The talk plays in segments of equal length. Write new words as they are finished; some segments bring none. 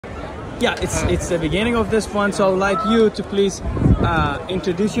Yeah, it's the beginning of this one, so I would like you to please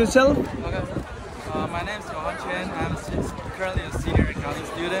introduce yourself. Okay. My name is Chen. I'm currently a senior accounting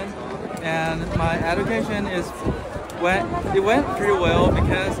student, and my education it went pretty well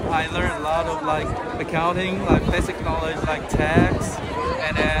because I learned a lot of like accounting, like basic knowledge, like tax,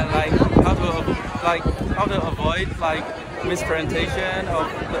 and then like how to avoid like mispresentation of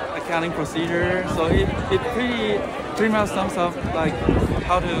the accounting procedure. So it pretty much sums up like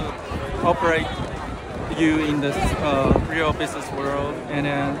how to operate you in this real business world, and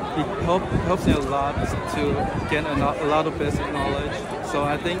then it helps me a lot to gain a lot of basic knowledge. So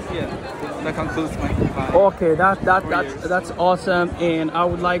I think that concludes my Okay, that's awesome, and I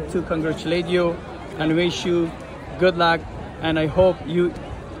would like to congratulate you and wish you good luck, and I hope you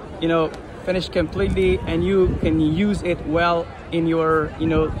finish completely and you can use it well in your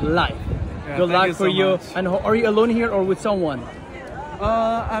life. Yeah, good luck for you. Much. And are you alone here or with someone?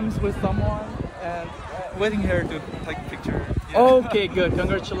 I'm with someone and waiting here to take a picture. Yeah. Okay, good.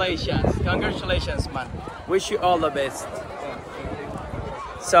 Congratulations, man. Wish you all the best.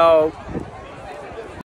 So